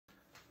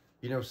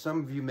You know, some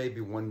of you may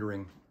be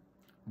wondering,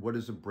 what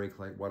is a brake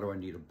light? Why do I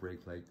need a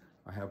brake light?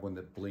 I have one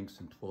that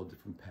blinks in 12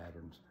 different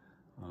patterns.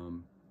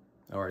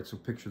 All right, so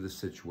picture this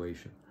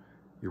situation.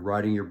 You're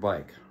riding your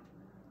bike.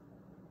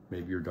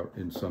 Maybe you're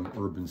in some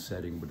urban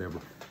setting, whatever.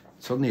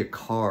 Suddenly a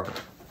car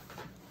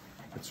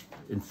that's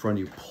in front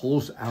of you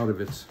pulls out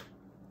of its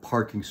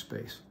parking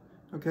space.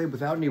 Okay,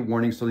 without any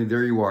warning, suddenly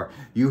there you are.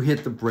 You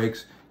hit the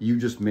brakes, you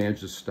just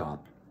managed to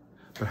stop.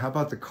 But how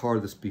about the car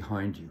that's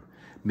behind you?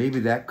 Maybe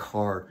that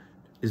car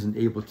isn't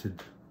able to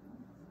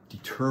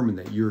determine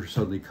that you're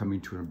suddenly coming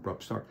to an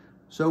abrupt start.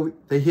 So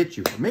they hit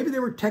you. Maybe they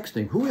were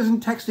texting. Who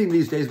isn't texting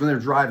these days when they're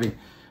driving?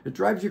 It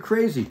drives you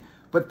crazy,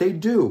 but they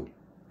do.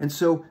 And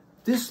so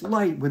this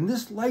light, when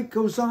this light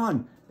goes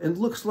on and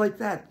looks like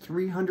that,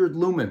 300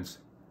 lumens,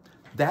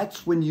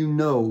 that's when you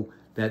know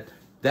that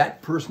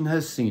that person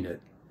has seen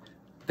it.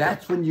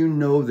 That's when you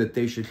know that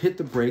they should hit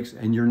the brakes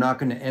and you're not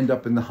going to end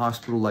up in the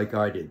hospital like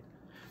I did.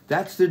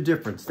 That's the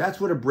difference. That's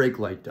what a brake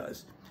light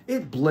does.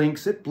 It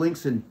blinks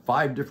in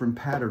 5 different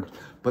patterns.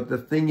 But the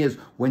thing is,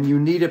 when you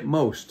need it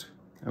most,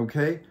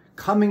 okay,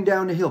 coming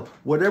down a hill,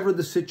 whatever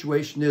the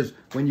situation is,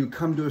 when you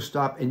come to a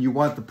stop and you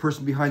want the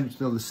person behind you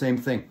to know the same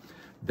thing,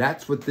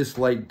 that's what this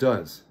light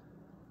does.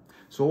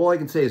 So all I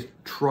can say is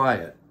try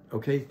it,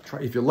 okay?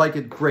 Try. If you like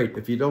it, great.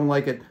 If you don't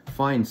like it,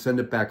 fine, send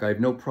it back. I have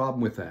no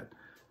problem with that.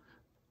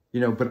 You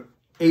know, but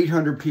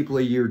 800 people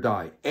a year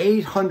die.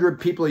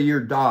 800 people a year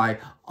die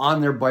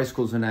on their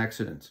bicycles in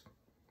accidents.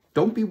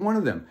 Don't be one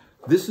of them.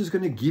 This is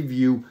going to give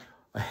you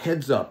a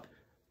heads up.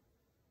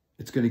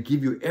 It's going to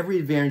give you every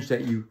advantage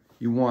that you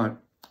want.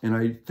 And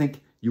I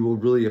think you will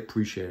really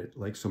appreciate it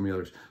like so many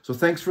others. So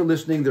thanks for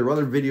listening. There are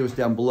other videos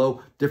down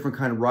below. Different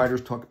kind of riders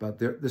talk about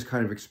this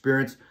kind of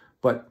experience.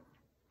 But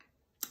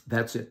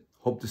that's it.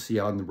 Hope to see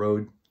you on the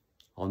road.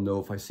 I'll know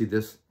if I see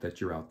this,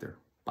 that you're out there.